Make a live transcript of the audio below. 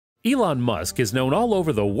Elon Musk is known all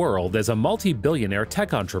over the world as a multi-billionaire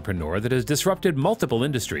tech entrepreneur that has disrupted multiple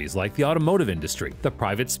industries like the automotive industry, the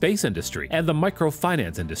private space industry, and the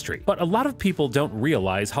microfinance industry. But a lot of people don't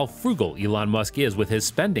realize how frugal Elon Musk is with his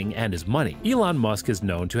spending and his money. Elon Musk is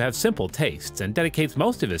known to have simple tastes and dedicates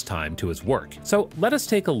most of his time to his work. So let us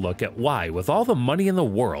take a look at why, with all the money in the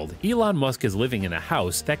world, Elon Musk is living in a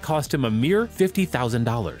house that cost him a mere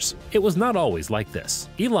 $50,000. It was not always like this.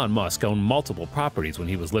 Elon Musk owned multiple properties when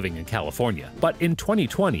he was living in California. But in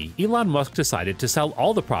 2020, Elon Musk decided to sell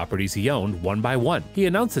all the properties he owned one by one. He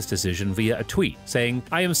announced this decision via a tweet, saying,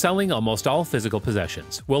 "I am selling almost all physical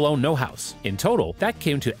possessions. Will own no house." In total, that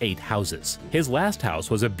came to 8 houses. His last house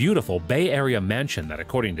was a beautiful Bay Area mansion that,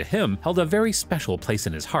 according to him, held a very special place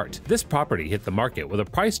in his heart. This property hit the market with a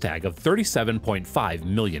price tag of $37.5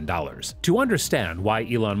 million. To understand why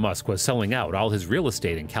Elon Musk was selling out all his real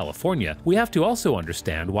estate in California, we have to also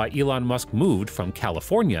understand why Elon Musk moved from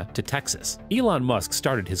California to Texas. Elon Musk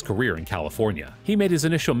started his career in California. He made his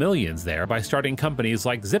initial millions there by starting companies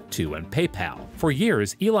like Zip2 and PayPal. For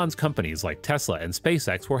years, Elon's companies like Tesla and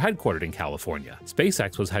SpaceX were headquartered in California.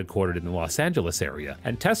 SpaceX was headquartered in the Los Angeles area,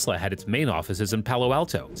 and Tesla had its main offices in Palo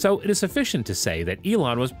Alto. So it is sufficient to say that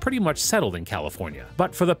Elon was pretty much settled in California.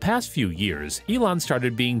 But for the past few years, Elon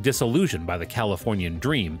started being disillusioned by the Californian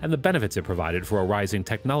dream and the benefits it provided for a rising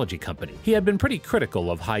technology company. He had been pretty critical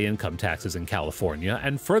of high income taxes in California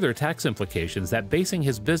and further tax implications that basing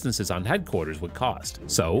his businesses on headquarters would cost.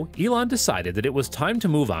 So, Elon decided that it was time to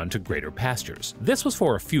move on to greater pastures. This was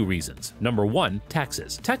for a few reasons. Number 1,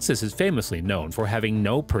 taxes. Texas is famously known for having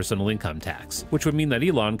no personal income tax, which would mean that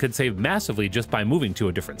Elon could save massively just by moving to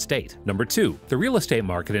a different state. Number 2, the real estate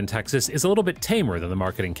market in Texas is a little bit tamer than the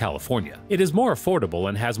market in California. It is more affordable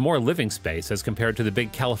and has more living space as compared to the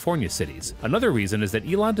big California cities. Another reason is that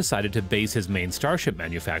Elon decided to base his main Starship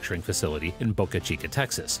manufacturing facility in Boca Chica,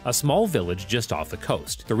 Texas, a small village just off the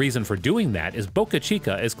coast. The reason for doing that is Boca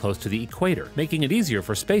Chica is close to the equator, making it easier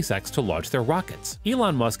for SpaceX to launch their rockets.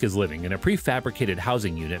 Elon Musk is living in a prefabricated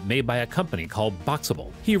housing unit made by a company called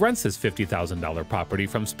Boxable. He rents this $50,000 property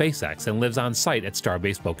from SpaceX and lives on site at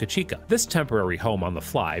Starbase Boca Chica. This temporary home on the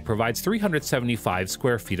fly provides 375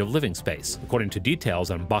 square feet of living space. According to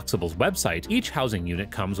details on Boxable's website, each housing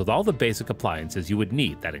unit comes with all the basic appliances you would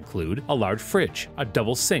need that include a large fridge, a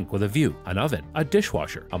double sink with a view, an oven, a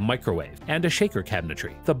dishwasher, a microwave, and a shaker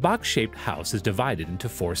cabinetry. The box-shaped house is divided into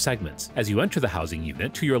 4 segments. As you enter the housing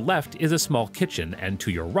unit, to your left is a small kitchen and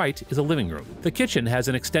to your right is a living room. The kitchen has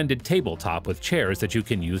an extended tabletop with chairs that you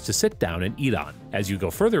can use to sit down and eat on. As you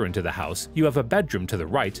go further into the house, you have a bedroom to the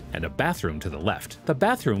right and a bathroom to the left. The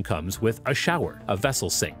bathroom comes with a shower, a vessel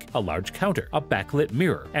sink, a large counter, a backlit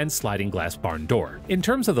mirror, and sliding glass barn door. In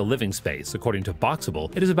terms of the living space, according to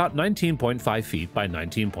Boxable, it is about 19.5 feet by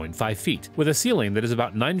 19.5 feet, with a ceiling that is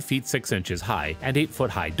about 9 feet 6 inches high and 8-foot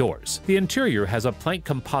high doors. The interior has a plank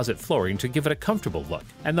composite flooring to give it a comfortable look,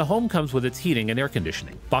 and the home comes with its heating and air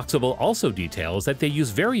conditioning. Boxable also details that they use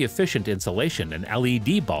very efficient insulation and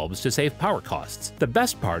LED bulbs to save power costs. The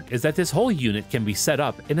best part is that this whole unit can be set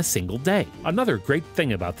up in a single day. Another great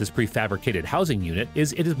thing about this prefabricated housing unit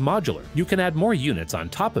is it is modular. You can add more units on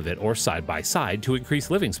top of it or side by side to increase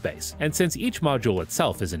living space, and since each module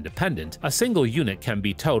itself is independent, a single unit can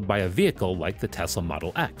be towed by a vehicle like the Tesla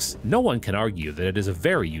Model X. No one can argue that it is a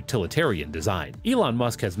very utilitarian design. Elon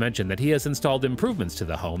Musk has mentioned that he has installed improvements to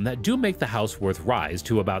the home that do make the house worth rise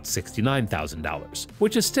to about $69,000,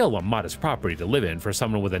 which is still a modest property to live in for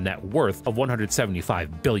someone with a net worth of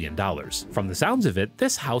 $175 billion. From the sounds of it,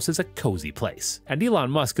 this house is a cozy place, and Elon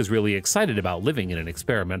Musk is really excited about living in an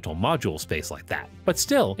experimental module space like that. But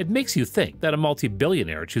still, it makes you think that a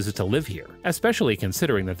multi-billionaire chooses to live here, especially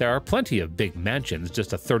considering that there are plenty of big mansions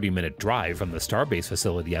just a 30-minute drive from the Starbase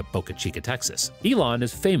facility at Boca Chica, Texas. Elon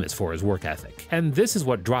is famous for his work ethic, and this is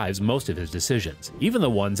what drives most of his decisions, even the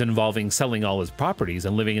ones involving selling all his properties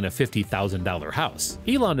and living in a $50,000 house.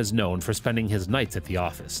 Elon is known for spending his nights at the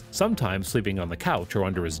office, sometimes sleeping on the couch or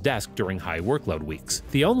under his desk during high workload weeks.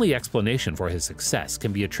 The only explanation for his success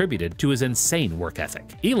can be attributed to his insane work ethic.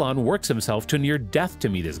 Elon works himself to near death to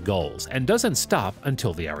meet his goals and doesn't stop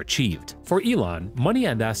until they are achieved. For Elon, money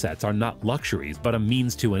and assets are not luxuries but a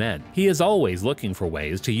means to an end. He is always looking for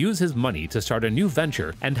ways to use his money to start a new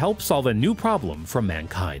venture and help solve a new problem for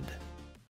mankind.